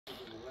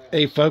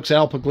Hey folks,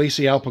 Al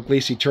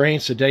Puglisi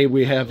Trains. Today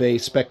we have a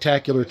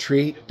spectacular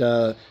treat.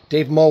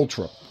 Dave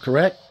Moltrup,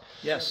 correct?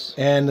 Yes.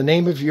 And the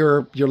name of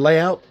your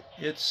layout?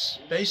 It's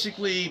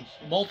basically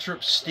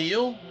Moltrup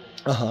steel,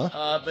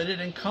 but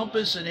it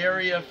encompasses an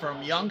area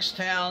from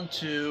Youngstown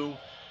to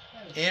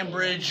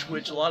Ambridge,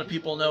 which a lot of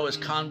people know as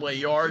Conway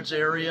Yards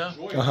area,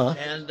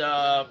 and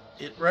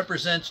it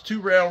represents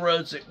two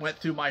railroads that went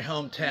through my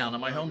hometown.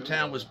 And my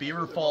hometown was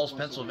Beaver Falls,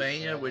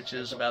 Pennsylvania, which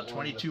is about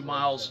 22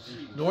 miles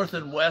north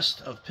and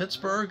west of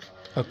Pittsburgh.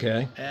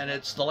 Okay. And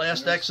it's the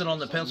last exit on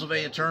the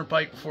Pennsylvania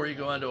Turnpike before you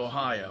go into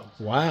Ohio.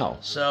 Wow.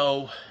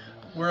 So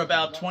we're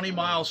about 20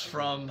 miles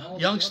from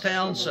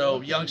Youngstown,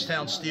 so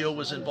Youngstown Steel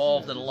was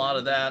involved in a lot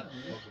of that,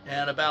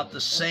 and about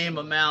the same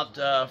amount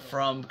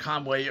from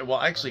Conway. Well,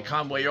 actually,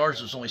 Conway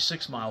Yards was only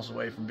 6 miles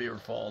away from Beaver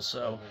Falls,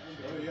 so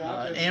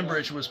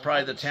Ambridge was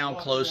probably the town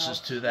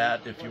closest to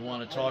that, if you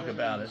want to talk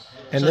about it.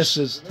 And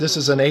so, this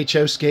is an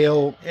HO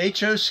scale?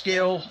 HO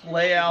scale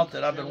layout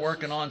that I've been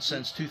working on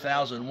since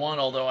 2001,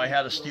 although I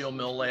had a steel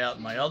mill layout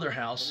in my other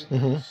house.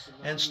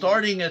 And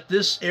starting at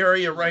this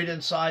area right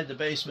inside the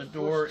basement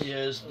door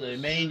is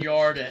the main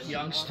yard at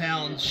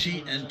Youngstown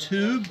Sheet and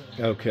Tube,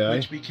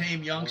 which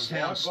became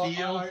Youngstown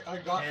Steel.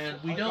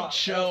 And we don't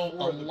show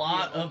a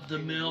lot of the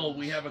mill.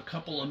 We have a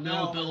couple of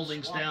mill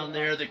buildings down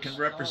there that can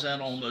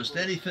represent almost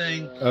anything.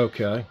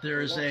 Okay.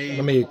 There's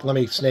a let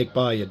me snake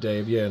by you,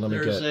 Dave. Yeah, let me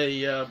get.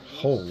 There's a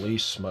holy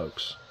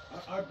smokes.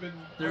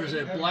 There's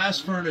a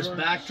blast furnace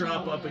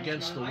backdrop up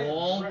against the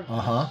wall,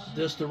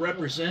 just to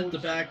represent the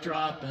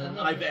backdrop, and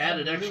I've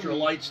added extra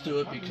lights to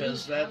it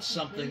because that's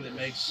something that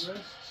makes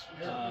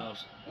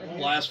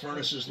blast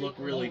furnaces look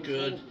really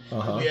good.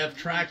 We have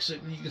tracks that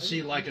you can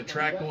see, like a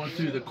track going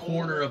through the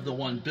corner of the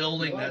one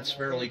building. That's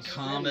fairly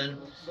common.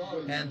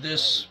 And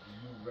this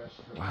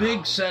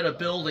big set of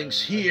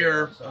buildings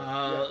here,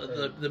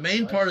 the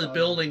main part of the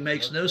building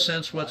makes no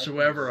sense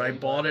whatsoever. I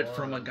bought it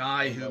from a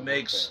guy who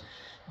makes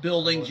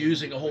buildings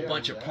using a whole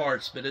bunch of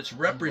parts, but it's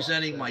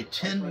representing my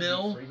tin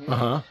mill,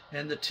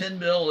 and the tin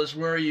mill is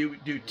where you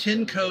do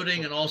tin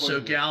coating and also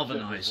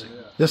galvanizing.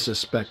 This is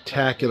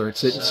spectacular.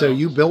 So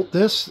you built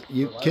this?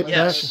 You kit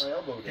Yes,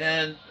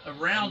 and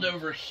around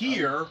over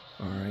here.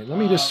 All right, let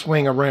me just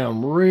swing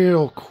around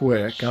real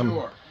quick.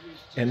 Sure.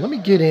 And let me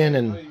get in,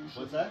 and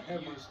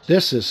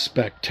this is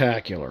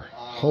spectacular.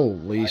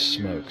 Holy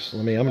smokes.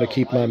 I'm going to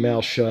keep my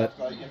mouth shut.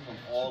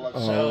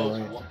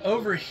 So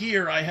over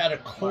here I had a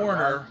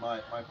corner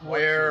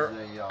where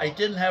I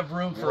didn't have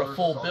room for a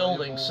full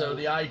building, so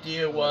the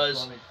idea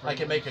was I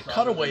could make a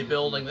cutaway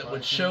building that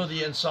would show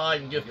the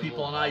inside and give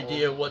people an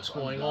idea of what's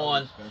going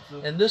on.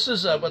 And this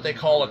is what they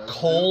call a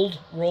cold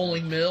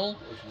rolling mill,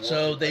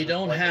 so they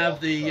don't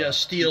have the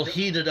steel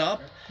heated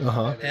up.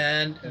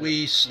 And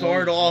we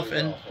start off,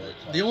 and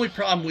the only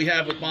problem we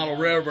have with model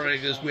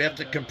railroading is we have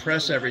to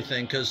compress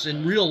everything, because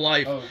in real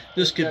life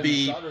this could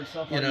be,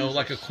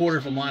 like a quarter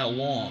of a mile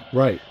long.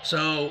 Right.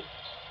 So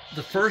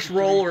the first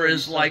roller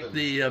is like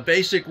the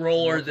basic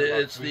roller.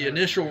 It's the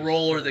initial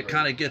roller that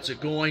kind of gets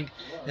it going.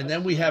 And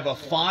then we have a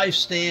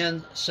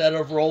 5-stand set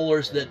of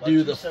rollers that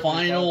do the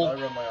final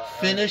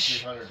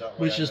finish,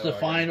 which is the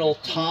final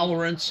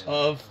tolerance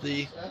of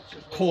the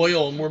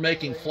coil. And we're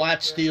making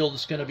flat steel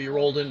that's going to be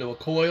rolled into a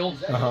coil.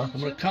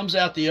 And when it comes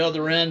out the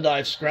other end,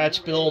 I've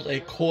scratch built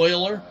a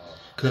coiler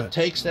that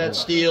takes that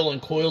steel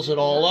and coils it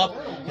all up,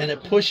 and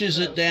it pushes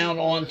it down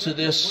onto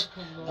this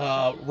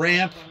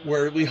ramp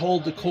where we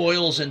hold the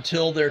coils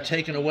until they're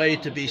taken away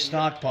to be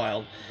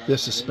stockpiled.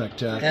 This is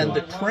spectacular. And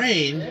the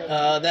crane,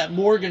 that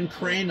Morgan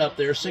crane up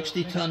there,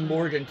 60-ton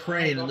Morgan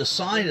crane, and the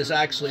sign is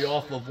actually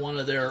off of one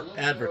of their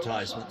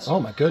advertisements. Oh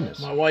my goodness.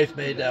 My wife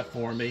made that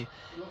for me.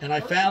 And I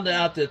found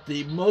out that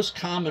the most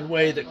common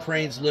way that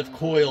cranes lift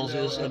coils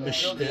is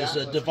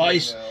a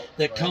device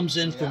that comes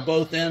in from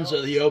both ends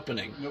of the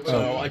opening.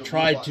 So I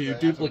tried to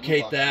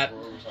duplicate that,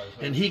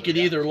 and he could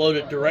either load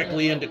it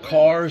directly into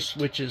cars,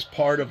 which is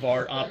part of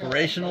our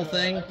operational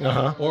thing,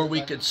 or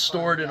we could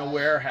store it in a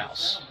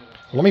warehouse.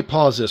 Let me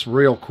pause this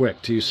real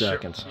quick, 2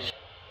 seconds.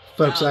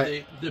 Folks,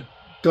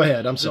 go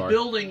ahead, I'm sorry. The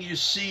building you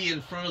see in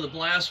front of the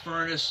blast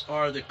furnace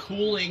are the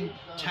cooling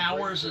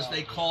towers, as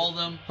they call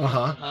them.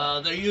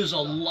 They use a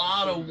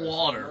lot of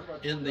water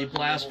in the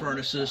blast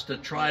furnaces to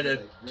try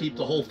to keep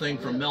the whole thing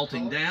from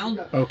melting down.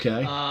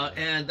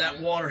 And that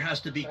water has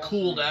to be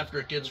cooled after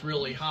it gets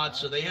really hot.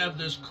 So they have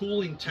those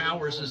cooling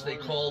towers, as they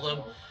call them,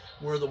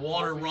 where the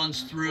water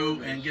runs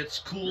through and gets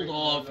cooled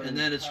off, and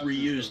then it's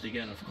reused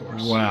again, of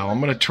course. Wow,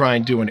 I'm going to try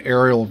and do an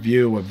aerial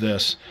view of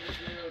this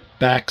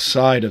back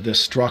side of this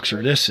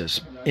structure. This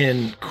is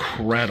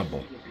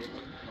incredible.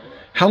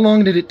 How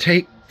long did it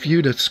take for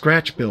you to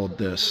scratch build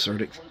this, or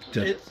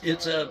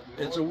it's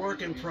a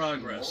work in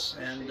progress,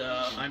 and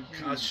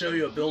I'll show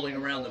you a building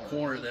around the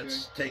corner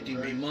that's taking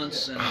me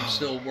months, and I'm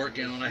still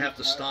working on. I have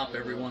to stop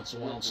every once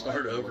in a while and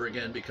start over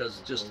again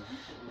because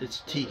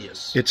it's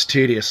tedious. It's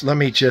tedious. Let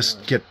me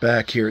just get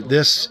back here.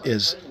 This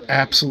is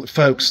absolute,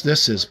 folks.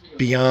 This is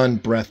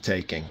beyond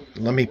breathtaking.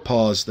 Let me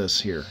pause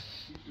this here.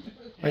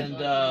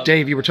 And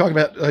Dave, you were talking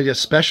about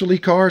specialty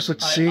cars.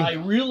 Let's see. I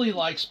really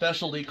like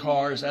specialty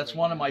cars. That's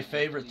one of my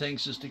favorite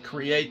things, is to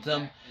create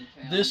them.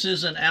 This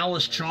is an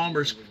Alice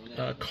Chalmers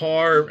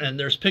car, and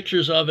there's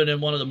pictures of it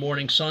in one of the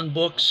Morning Sun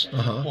books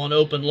on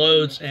open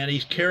loads. And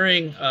he's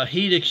carrying a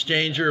heat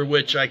exchanger,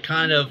 which I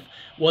kind of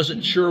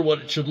wasn't sure what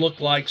it should look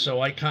like,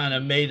 so I kind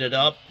of made it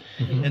up.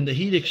 And the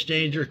heat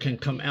exchanger can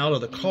come out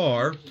of the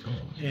car,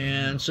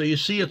 and so you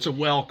see it's a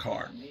well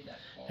car.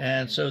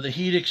 And so the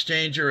heat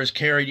exchanger is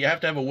carried. You have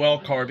to have a well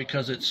car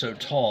because it's so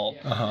tall.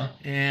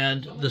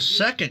 And the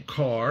second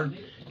car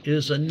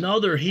is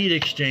another heat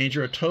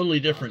exchanger, a totally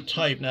different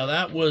type. Now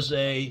that was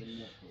a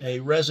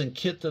resin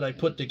kit that I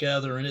put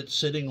together, and it's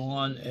sitting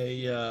on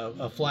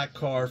a flat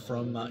car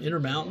from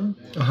Intermountain.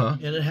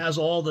 And it has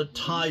all the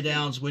tie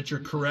downs which are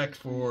correct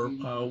for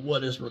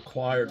what is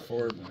required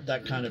for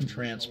that kind of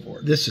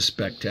transport. This is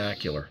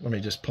spectacular. Let me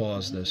just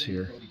pause this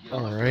here.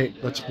 All right,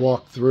 let's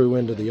walk through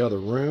into the other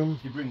room.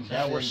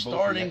 Now we're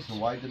starting.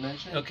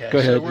 Okay, go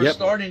ahead. So we're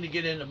starting to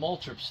get into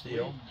Moltrup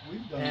steel,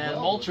 and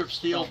Moltrup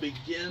steel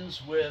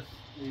begins with.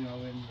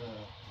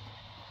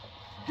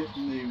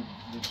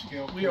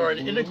 We are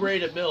an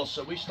integrated mill,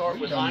 so we start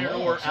with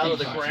iron ore out of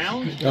the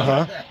ground,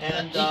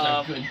 and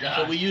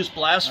so we use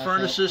blast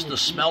furnaces to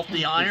smelt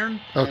the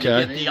iron,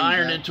 get the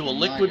iron into a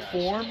liquid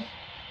form.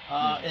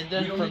 And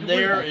then from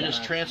there, it is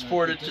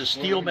transported to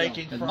steel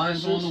making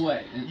furnaces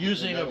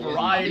using a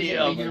variety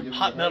of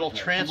hot metal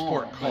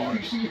transport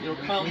cars.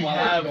 We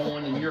have,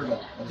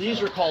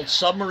 these are called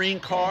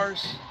submarine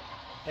cars,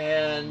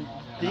 and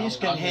these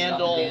can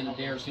handle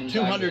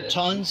 200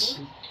 tons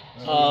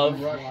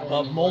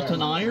of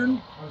molten iron,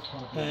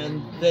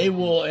 and they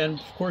will, and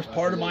of course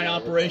part of my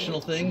operational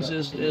things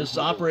is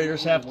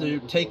operators have to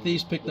take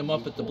these, pick them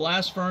up at the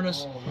blast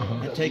furnace,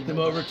 and take them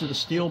over to the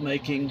steel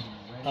making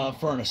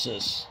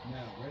furnaces.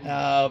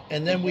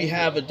 And then we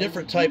have a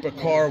different type of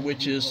car,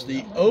 which is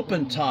the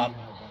open top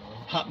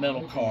hot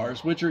metal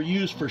cars, which are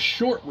used for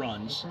short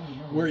runs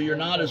where you're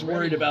not as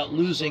worried about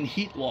losing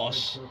heat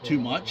loss too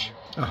much.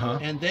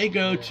 And they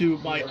go to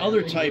my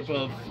other type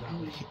of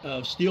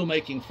steel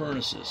making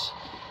furnaces.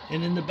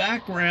 And in the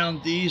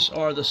background, these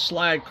are the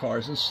slag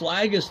cars, and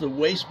slag is the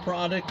waste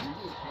product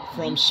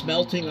from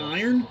smelting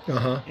iron,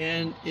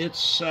 and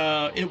it's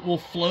it will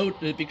float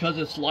because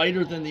it's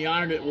lighter than the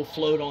iron. It will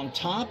float on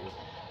top,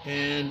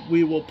 and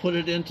we will put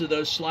it into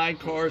those slag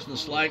cars, and the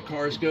slag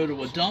cars go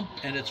to a dump,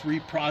 and it's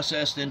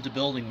reprocessed into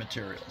building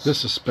materials.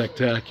 This is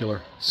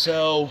spectacular.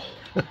 So,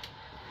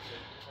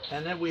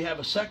 and then we have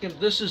a second.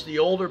 This is the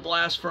older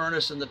blast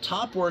furnace, and the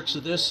top works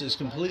of this is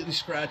completely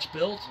scratch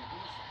built.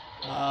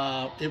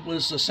 It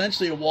was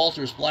essentially a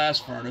Walters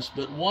blast furnace,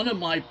 but one of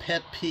my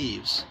pet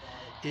peeves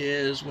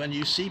is when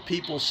you see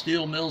people's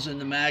steel mills in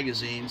the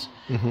magazines,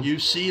 you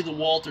see the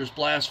Walters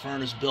blast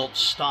furnace built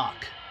stock.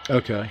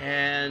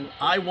 And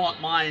I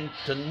want mine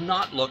to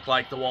not look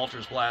like the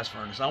Walters blast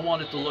furnace. I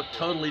want it to look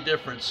totally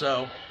different.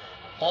 So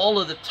all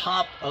of the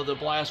top of the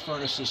blast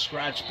furnace is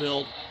scratch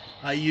built.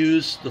 I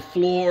use the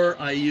floor,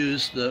 I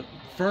use the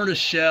furnace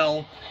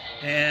shell,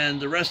 and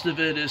the rest of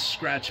it is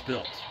scratch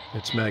built.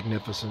 It's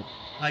magnificent.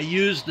 I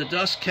use the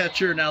dust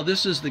catcher. Now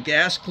this is the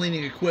gas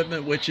cleaning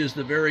equipment, which is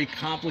the very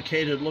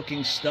complicated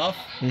looking stuff.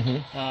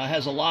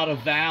 Has a lot of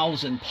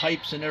valves and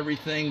pipes and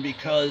everything,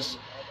 because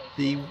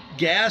the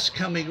gas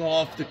coming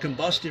off the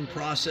combustion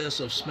process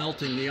of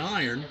smelting the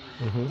iron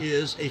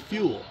is a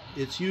fuel.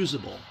 It's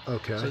usable.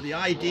 So the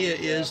idea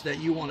is that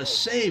you want to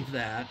save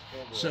that,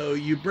 so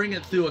you bring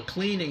it through a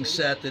cleaning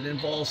set that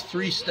involves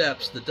 3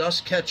 steps: the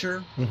dust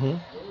catcher,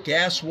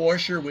 gas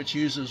washer, which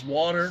uses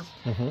water,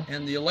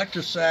 and the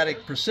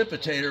electrostatic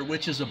precipitator,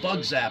 which is a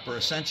bug zapper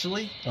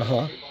essentially.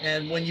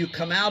 And when you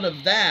come out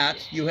of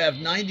that, you have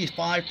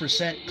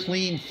 95%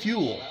 clean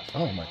fuel.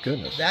 Oh my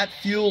goodness. That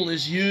fuel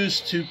is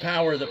used to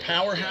power the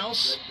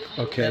powerhouse,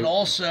 and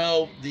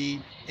also the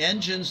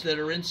engines that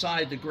are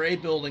inside the gray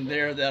building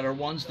there, that are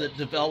ones that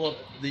develop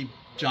the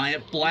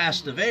giant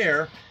blast of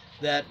air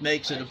that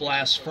makes it a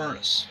blast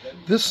furnace.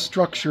 This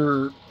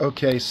structure,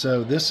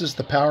 so this is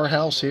the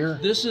powerhouse here?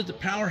 This is the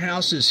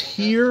powerhouse is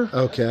here.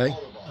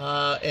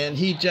 And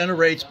he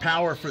generates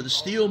power for the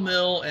steel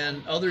mill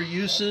and other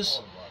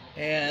uses.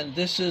 And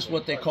this is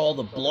what they call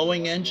the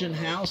blowing engine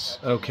house.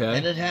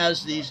 And it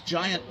has these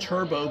giant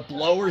turbo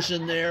blowers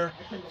in there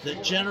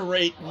that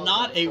generate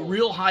not a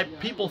real high,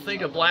 people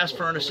think of blast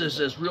furnaces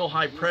as real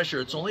high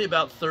pressure. It's only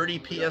about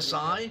 30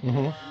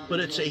 psi, but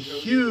it's a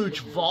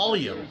huge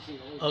volume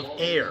of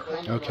air.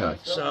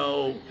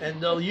 So, and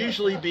there'll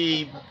usually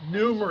be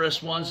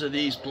numerous ones of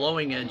these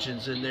blowing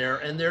engines in there,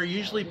 and they're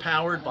usually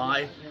powered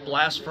by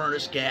blast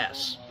furnace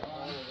gas.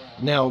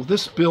 Now,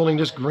 this building,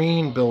 this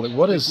green building,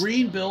 what is... The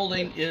green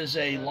building is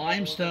a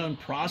limestone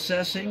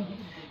processing,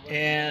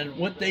 and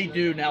what they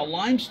do now,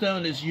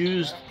 limestone is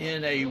used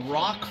in a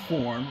rock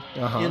form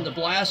in the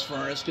blast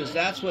furnace, because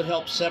that's what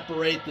helps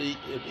separate the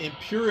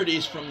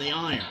impurities from the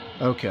iron.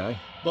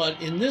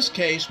 But in this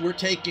case, we're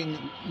taking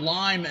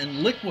lime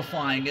and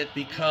liquefying it,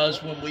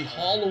 because when we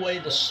haul away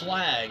the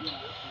slag,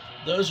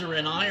 those are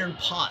in iron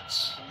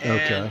pots.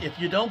 And if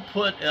you don't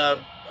put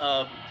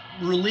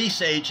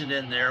release agent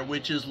in there,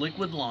 which is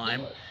liquid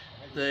lime.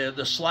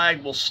 The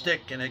slag will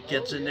stick and it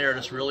gets in there and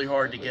it's really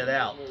hard to get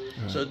out.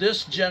 So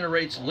this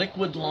generates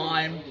liquid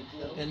lime,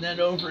 and then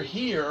over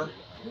here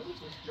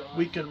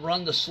we can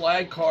run the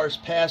slag cars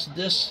past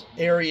this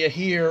area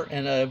here,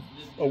 and a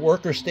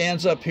worker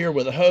stands up here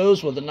with a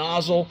hose with a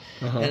nozzle,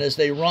 and as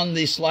they run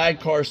these slag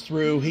cars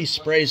through, he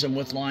sprays them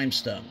with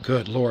limestone.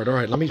 Good Lord. All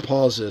right, let me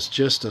pause this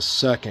just a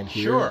second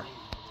here.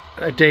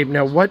 Sure. Dave,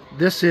 now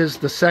this is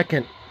the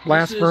second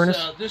blast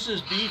furnace? This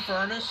is B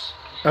furnace.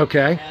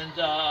 Okay.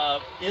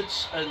 And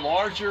it's a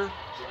larger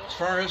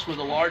furnace with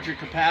a larger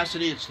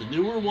capacity. It's the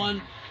newer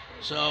one.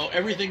 So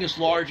everything is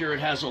larger. It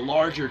has a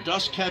larger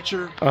dust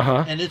catcher.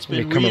 And it's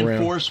been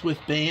reinforced with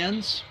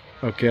bands.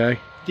 Okay.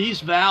 These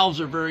valves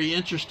are very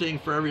interesting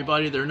for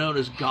everybody. They're known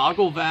as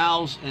goggle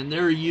valves, and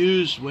they're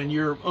used when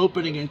you're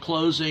opening and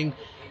closing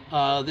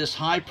this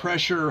high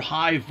pressure,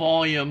 high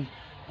volume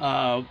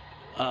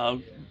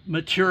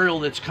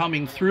material that's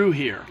coming through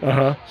here.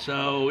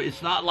 So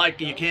it's not like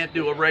you can't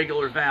do a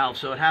regular valve,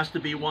 so it has to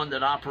be one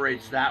that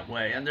operates that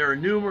way. And there are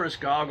numerous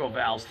goggle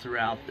valves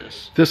throughout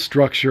this. This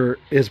structure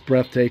is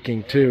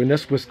breathtaking too. And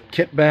this was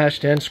kit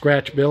bashed and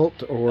scratch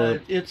built,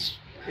 or it's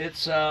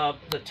the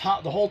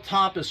whole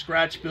top is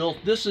scratch built.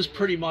 This is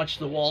pretty much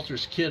the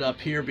Walters kit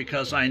up here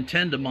because I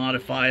intend to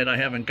modify it. I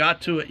haven't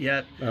got to it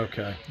yet.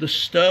 Okay. The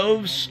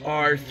stoves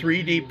are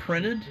 3D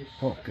printed.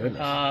 Oh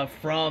goodness.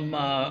 From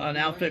an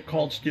outfit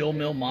called Steel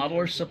Mill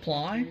Modeler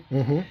Supply.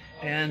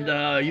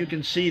 And you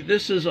can see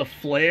this is a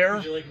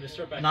flare,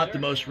 not the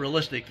most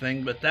realistic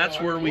thing, but that's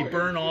where we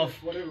burn off.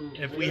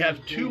 If we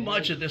have too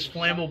much of this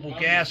flammable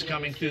gas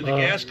coming through the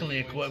gas cleaning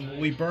equipment,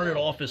 we burn it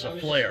off as a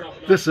flare.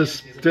 This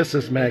is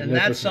magnificent. And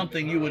that's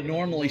something you would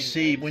normally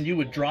see when you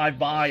would drive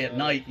by at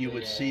night. You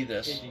would see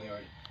this.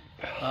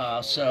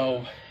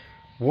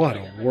 What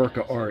a work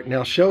of art.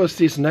 Now show us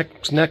these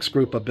next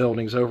group of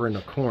buildings over in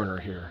the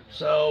corner here.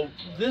 So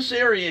this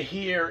area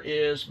here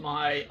is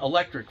my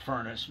electric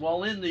furnace.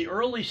 Well, in the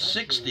early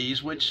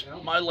 60s, which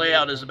my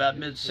layout is about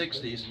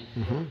mid-60s,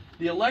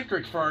 the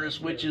electric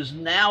furnace, which is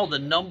now the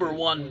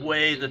 #1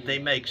 way that they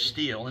make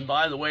steel. And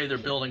by the way, they're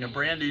building a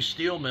brand new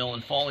steel mill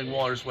in Falling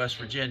Waters, West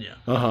Virginia.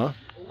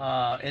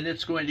 And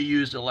it's going to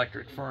use the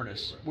electric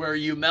furnace, where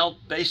you melt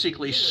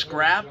basically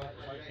scrap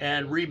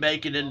and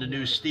remake it into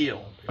new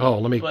steel. Oh,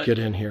 let me get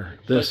in here.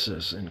 This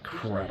is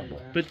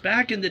incredible. But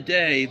back in the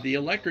day, the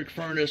electric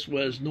furnace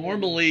was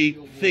normally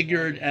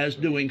figured as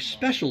doing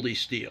specialty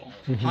steel,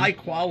 high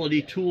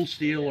quality tool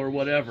steel or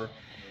whatever.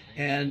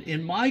 And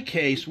in my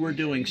case, we're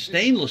doing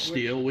stainless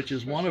steel, which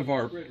is one of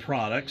our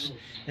products.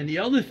 And the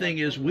other thing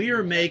is we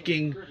are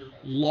making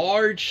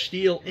large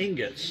steel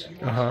ingots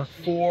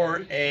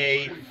for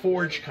a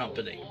forge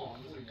company.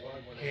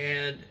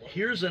 And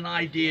here's an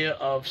idea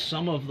of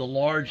some of the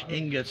large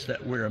ingots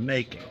that we're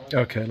making.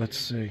 Okay, let's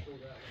see.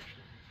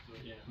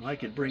 I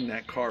could bring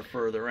that car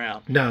further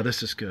out. No,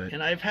 this is good.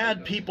 And I've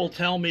had people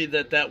tell me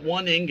that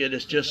one ingot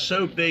is just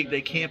so big they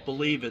can't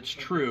believe it's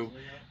true,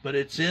 but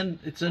it's in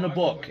a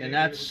book, and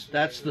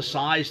that's the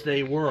size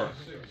they were.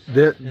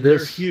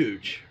 They're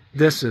huge.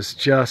 This is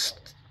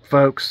just,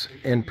 folks,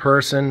 in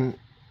person,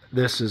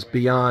 this is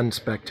beyond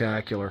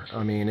spectacular.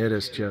 I mean, it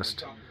is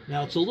just.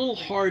 Now it's a little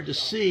hard to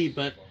see,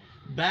 but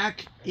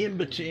back in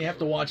between, you have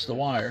to watch the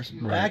wires,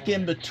 back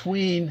in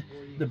between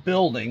the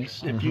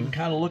buildings, if you can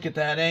kind of look at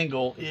that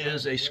angle,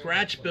 is a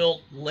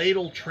scratch-built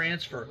ladle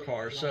transfer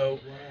car.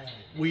 So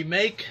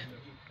when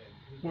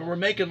we're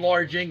making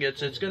large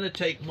ingots, it's going to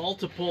take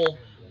multiple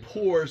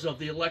pours of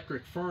the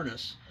electric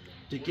furnace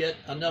to get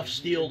enough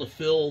steel to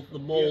fill the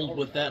mold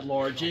with that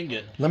large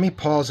ingot. Let me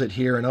pause it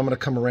here, and I'm going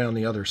to come around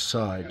the other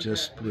side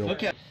just real.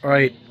 Okay. All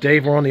right,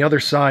 Dave, we're on the other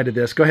side of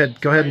this. Go ahead.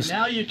 Right,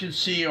 now you can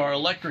see our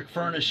electric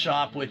furnace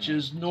shop, which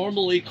is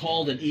normally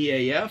called an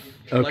EAF,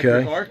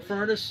 electric arc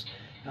furnace.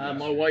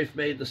 My wife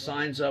made the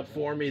signs up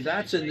for me.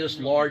 That's in this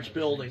large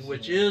building,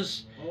 which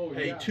is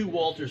two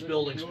Walters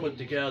buildings put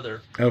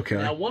together. Okay.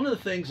 Now, one of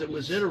the things that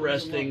was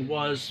interesting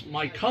was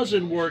my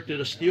cousin worked at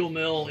a steel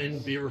mill in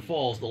Beaver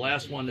Falls, the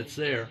last one that's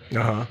there.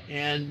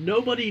 And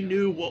nobody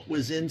knew what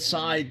was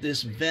inside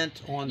this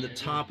vent on the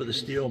top of the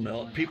steel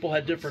mill. People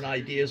had different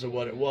ideas of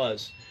what it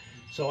was.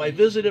 So I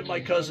visited my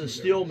cousin's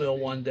steel mill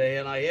one day,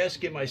 and I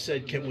asked him, I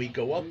said, can we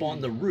go up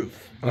on the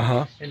roof?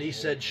 And he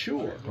said,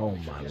 sure. Oh,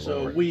 my Lord.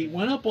 So we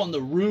went up on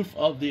the roof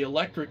of the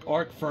electric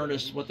arc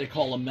furnace, what they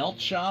call a melt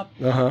shop,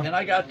 and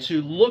I got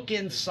to look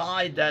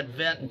inside that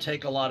vent and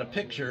take a lot of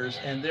pictures,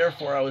 and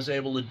therefore I was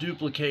able to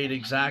duplicate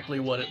exactly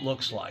what it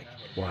looks like.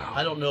 Wow.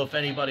 I don't know if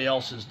anybody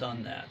else has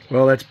done that.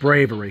 Well, that's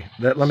bravery.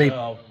 Let me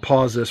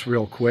pause this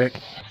real quick.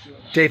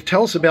 Dave,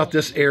 tell us about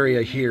this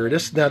area here.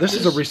 This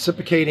is a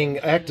reciprocating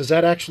act. Does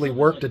that actually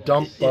work to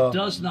dump? It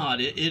does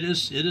not. It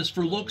is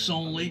for looks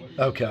only.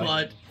 Okay.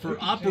 But for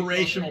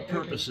operational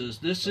purposes,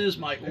 this is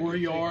my ore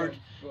yard,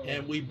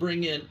 and we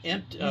bring in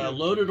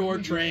loaded ore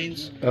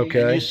trains.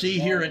 Okay. And you see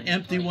here an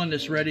empty one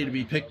that's ready to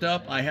be picked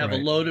up. I have a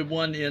loaded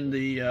one in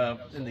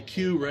the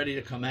queue ready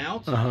to come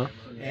out.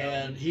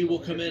 And he will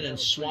come in and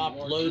swap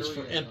loads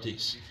for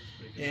empties.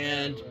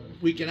 And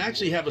we can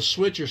actually have a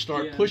switcher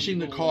start pushing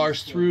the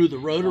cars through the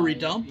rotary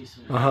dump.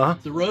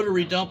 The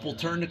rotary dump will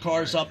turn the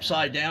cars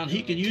upside down.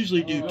 He can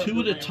usually do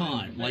 2 at a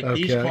time. Like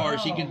these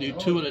cars, he can do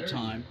 2 at a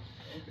time.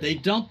 They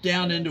dump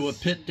down into a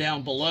pit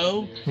down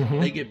below.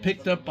 They get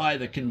picked up by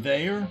the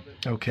conveyor.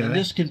 And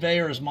this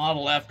conveyor is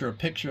modeled after a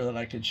picture that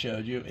I could show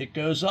you. It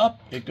goes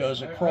up, it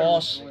goes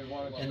across,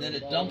 and then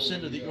it dumps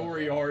into the ore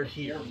yard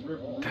here.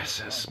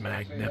 This is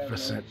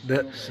magnificent.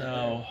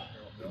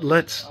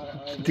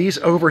 These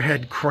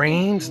overhead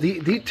cranes,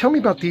 tell me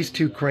about these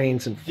 2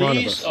 cranes in front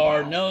of us. These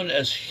are known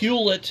as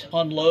Hewlett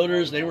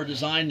unloaders. They were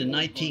designed in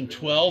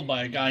 1912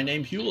 by a guy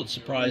named Hewlett,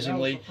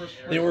 surprisingly.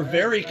 They were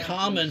very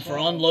common for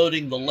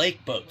unloading the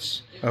lake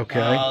boats.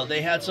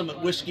 They had some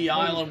at Whiskey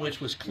Island,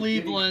 which was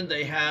Cleveland.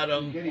 They had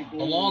them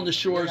along the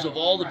shores of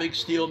all the big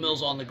steel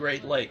mills on the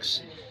Great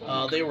Lakes.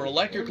 They were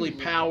electrically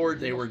powered.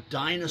 They were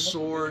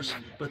dinosaurs,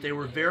 but they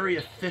were very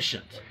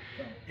efficient.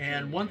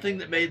 And one thing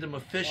that made them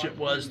efficient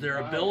was their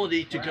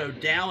ability to go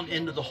down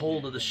into the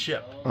hold of the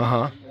ship.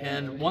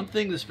 And one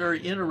thing that's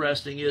very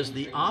interesting is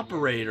the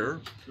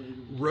operator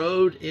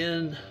rode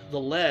in the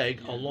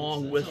leg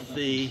along with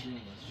the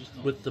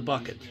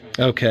bucket.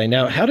 Okay,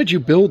 now how did you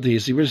build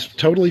these? He was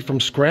totally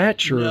from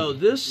scratch, or? No,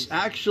 this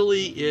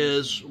actually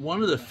is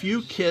one of the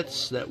few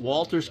kits that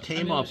Walters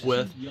came up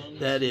with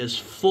that is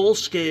full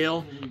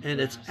scale,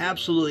 and it's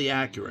absolutely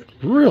accurate.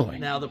 Really?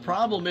 Now the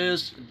problem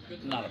is,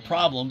 not a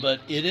problem, but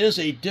it is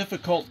a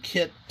difficult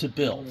kit to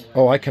build.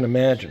 Oh, I can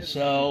imagine.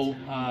 So,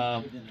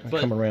 but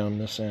come around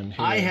this end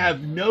here. I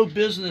have no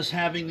business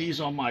having these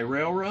on my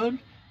railroad,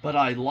 but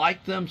I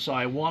liked them, so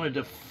I wanted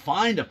to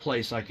find a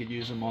place I could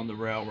use them on the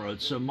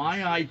railroad. So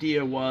my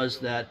idea was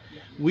that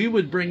we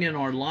would bring in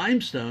our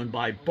limestone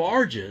by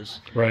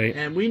barges,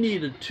 and we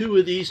needed 2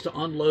 of these to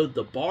unload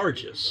the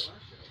barges.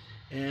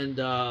 And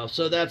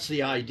so that's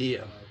the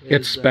idea.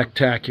 It's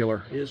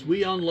spectacular. Is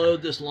we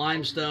unload this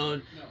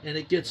limestone, and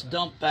it gets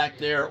dumped back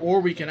there, or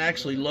we can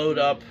actually load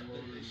up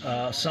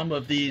some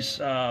of these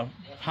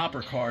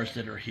hopper cars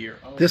that are here.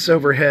 This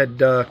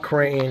overhead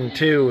crane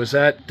too, is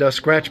that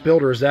scratch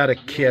built, or is that a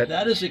kit?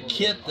 That is a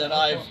kit that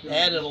I've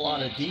added a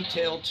lot of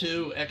detail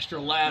to, extra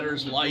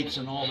ladders, lights,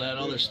 and all that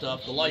other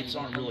stuff. The lights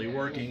aren't really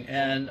working,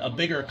 and a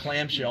bigger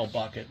clamshell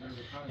bucket.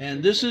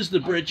 And this is the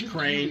bridge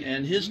crane,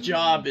 and his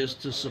job is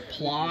to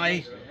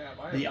supply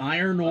the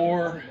iron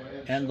ore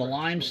and the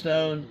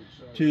limestone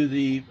to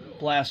the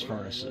blast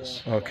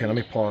furnaces. Okay, let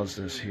me pause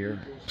this here.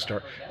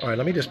 Start. All right,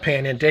 let me just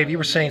pan in. Dave, you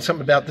were saying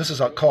something about this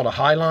is called a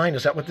high line.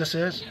 Is that what this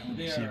is? Let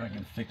me see if I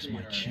can fix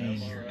my chain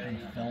here. It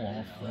kind of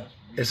fell off.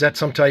 Is that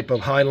some type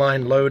of high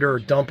line loader or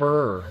dumper?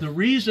 Or? The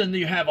reason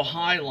you have a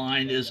high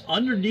line is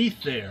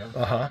underneath there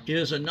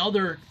is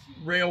another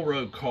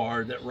railroad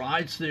car that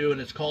rides through,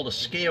 and it's called a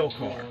scale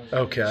car.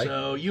 Okay.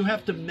 So you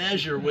have to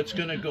measure what's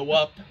going to go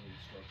up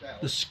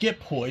the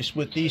skip hoist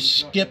with these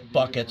skip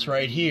buckets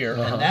right here,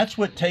 and that's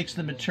what takes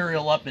the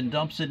material up and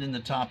dumps it in the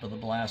top of the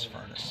blast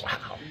furnace.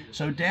 Wow.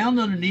 So down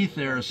underneath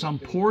there is some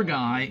poor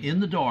guy in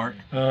the dark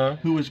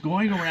who is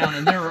going around,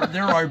 and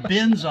there are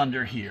bins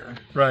under here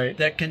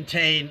that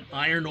contain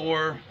iron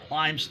ore,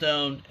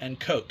 limestone, and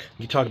coke.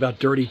 You talk about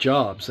dirty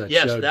jobs.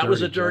 Yes, that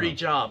was a dirty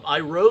job.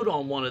 I rode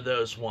on one of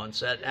those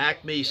once at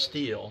Acme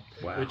Steel,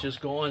 which is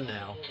gone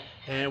now.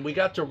 And we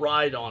got to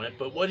ride on it.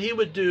 But what he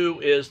would do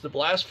is the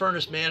blast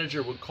furnace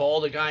manager would call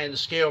the guy in the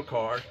scale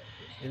car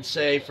and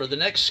say, for the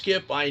next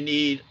skip, I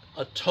need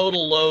a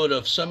total load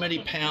of so many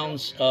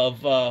pounds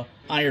of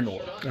iron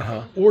ore.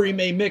 Or he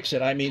may mix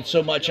it. I mean,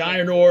 so much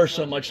iron ore,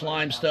 so much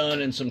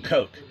limestone, and some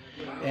coke.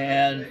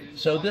 And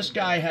so this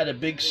guy had a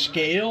big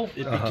scale.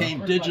 It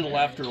became digital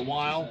after a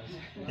while.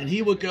 And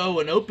he would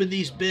go and open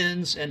these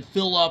bins and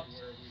fill up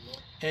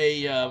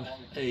a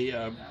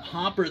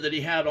hopper that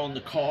he had on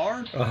the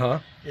car,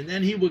 and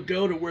then he would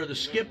go to where the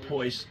skip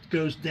hoist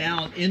goes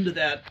down into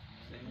that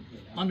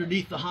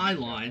underneath the high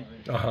line,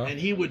 and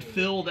he would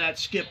fill that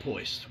skip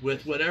hoist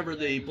with whatever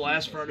the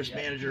blast furnace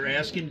manager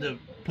asked him to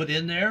put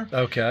in there,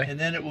 and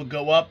then it would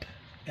go up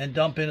and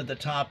dump into the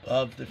top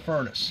of the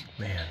furnace.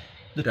 Man,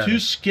 the 2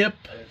 skip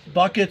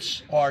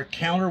buckets are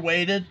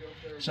counterweighted,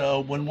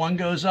 so when one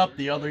goes up,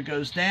 the other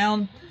goes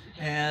down,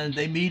 and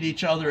they meet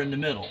each other in the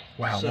middle.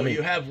 Wow. So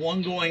you have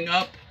one going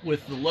up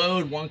with the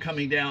load, one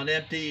coming down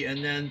empty,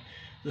 and then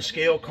the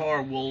scale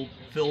car will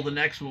fill the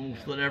next one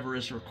with whatever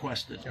is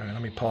requested. All right,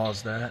 let me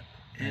pause that.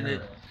 And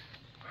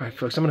all right,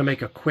 folks, I'm going to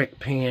make a quick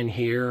pan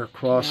here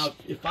across. Now,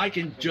 if I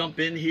can jump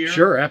in here.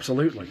 Sure,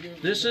 absolutely.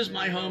 This is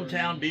my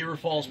hometown, Beaver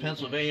Falls,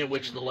 Pennsylvania,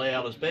 which the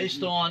layout is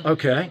based on.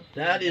 Okay.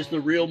 That is the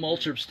real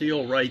Moltrup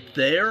steel right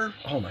there.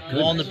 Oh, my goodness.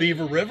 Along the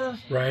Beaver River.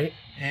 Right.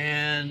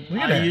 And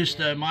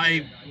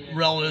my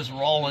relatives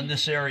were all in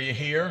this area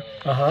here.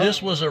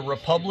 This was a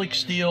Republic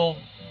Steel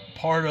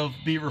part of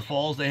Beaver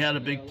Falls. They had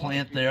a big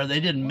plant there. They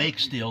didn't make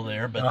steel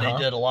there, but they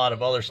did a lot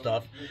of other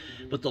stuff.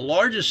 But the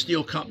largest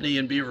steel company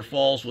in Beaver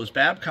Falls was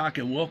Babcock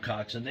and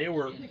Wilcox, and they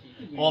were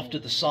off to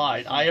the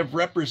side. I have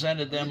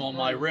represented them on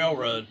my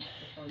railroad,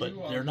 but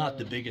they're not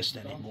the biggest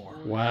anymore.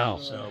 Wow.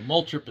 So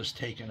Moltrup has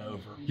taken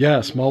over.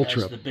 Yes, As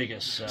Moltrup. the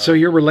biggest. So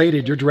you're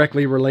related, you're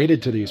directly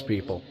related to these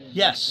people.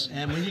 Yes,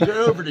 and when you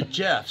go over to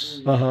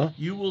Jeff's,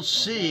 you will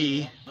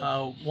see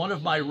one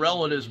of my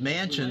relatives'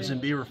 mansions in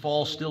Beaver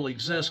Falls still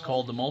exists,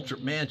 called the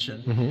Moltrup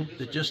Mansion,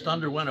 that just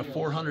underwent a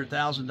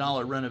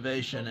 $400,000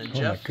 renovation, and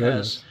Jeff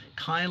has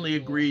kindly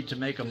agreed to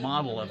make a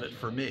model of it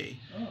for me.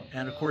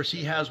 And of course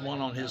he has one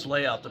on his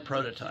layout, the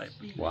prototype.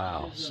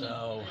 Wow.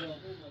 So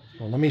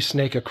well, let me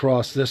snake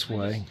across this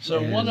way.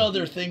 So one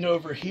other thing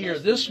over here,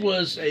 this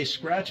was a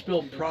scratch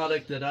built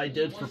product that I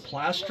did for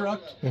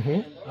Plastruct.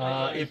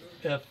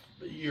 If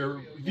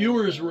your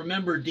viewers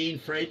remember Dean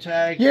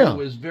Freytag, who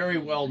was very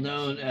well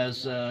known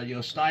as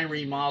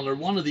styrene modeler,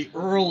 one of the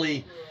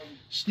early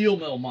steel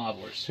mill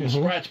modelers who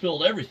scratch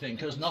built everything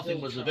because nothing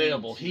was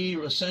available. He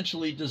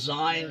essentially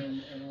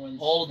designed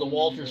all of the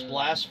Walters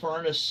blast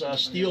furnace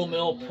steel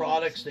mill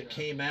products that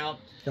came out.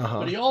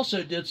 But he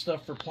also did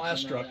stuff for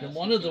Plastruct, and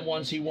one of the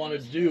ones he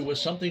wanted to do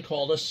was something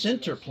called a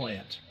sinter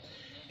plant.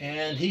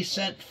 And he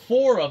sent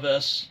 4 of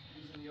us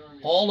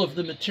all of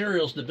the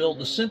materials to build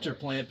the sinter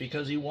plant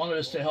because he wanted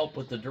us to help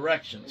with the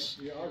directions.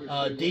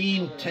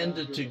 Dean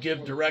tended to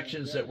give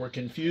directions that were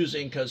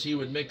confusing because he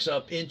would mix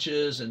up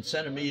inches and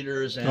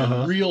centimeters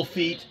and real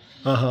feet.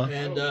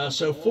 And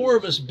so 4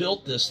 of us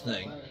built this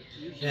thing.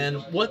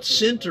 And what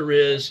sinter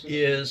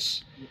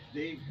is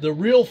the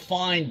real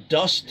fine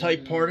dust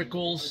type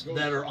particles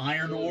that are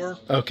iron ore.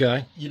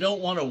 You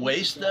don't want to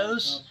waste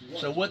those.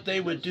 So what they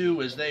would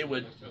do is they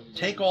would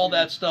take all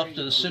that stuff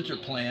to the sinter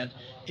plant.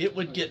 It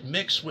would get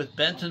mixed with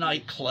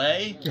bentonite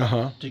clay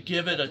to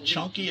give it a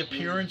chunky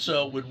appearance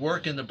so it would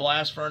work in the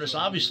blast furnace.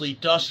 Obviously,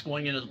 dust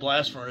going into the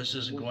blast furnace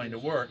isn't going to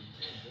work.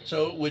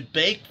 So it would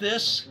bake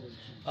this.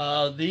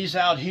 These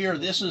out here,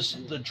 this is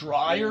the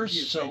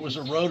dryers, so it was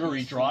a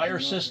rotary dryer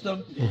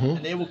system,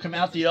 and they will come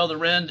out the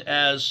other end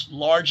as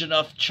large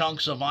enough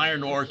chunks of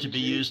iron ore to be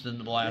used in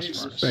the blast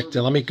furnace.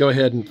 Let me go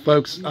ahead and,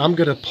 folks, I'm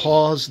going to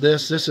pause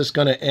this. This is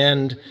going to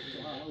end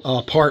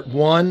part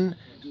 1.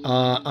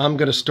 I'm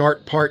going to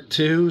start part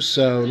 2,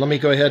 so let me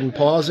go ahead and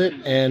pause it,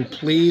 and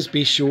please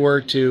be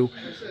sure to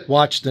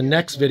watch the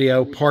next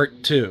video,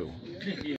 part 2.